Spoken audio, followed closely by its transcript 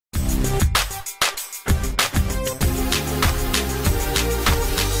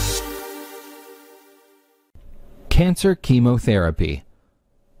Cancer chemotherapy.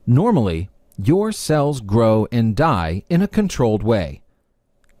 Normally, your cells grow and die in a controlled way.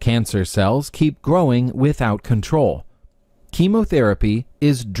 Cancer cells keep growing without control. Chemotherapy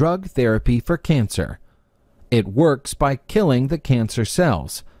is drug therapy for cancer. It works by killing the cancer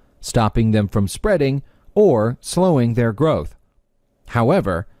cells, stopping them from spreading or slowing their growth.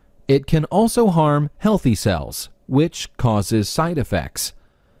 However, it can also harm healthy cells, which causes side effects.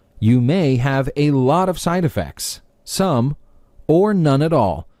 You may have a lot of side effects, some or none at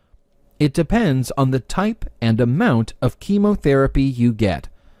all. It depends on the type and amount of chemotherapy you get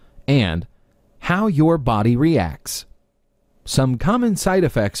and how your body reacts. Some common side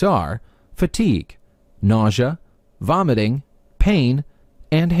effects are fatigue, nausea, vomiting, pain,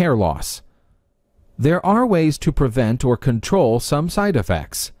 and hair loss. There are ways to prevent or control some side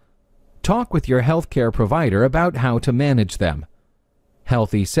effects. Talk with your healthcare provider about how to manage them.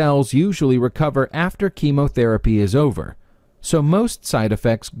 Healthy cells usually recover after chemotherapy is over, so most side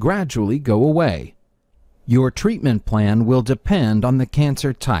effects gradually go away. Your treatment plan will depend on the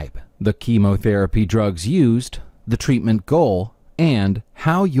cancer type, the chemotherapy drugs used, the treatment goal, and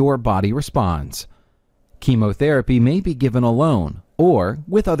how your body responds. Chemotherapy may be given alone or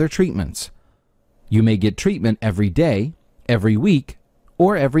with other treatments. You may get treatment every day, every week,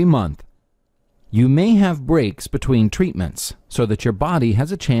 or every month. You may have breaks between treatments so that your body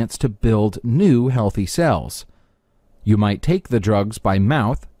has a chance to build new healthy cells. You might take the drugs by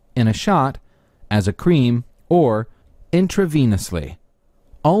mouth, in a shot, as a cream, or intravenously.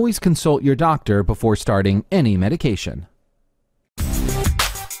 Always consult your doctor before starting any medication.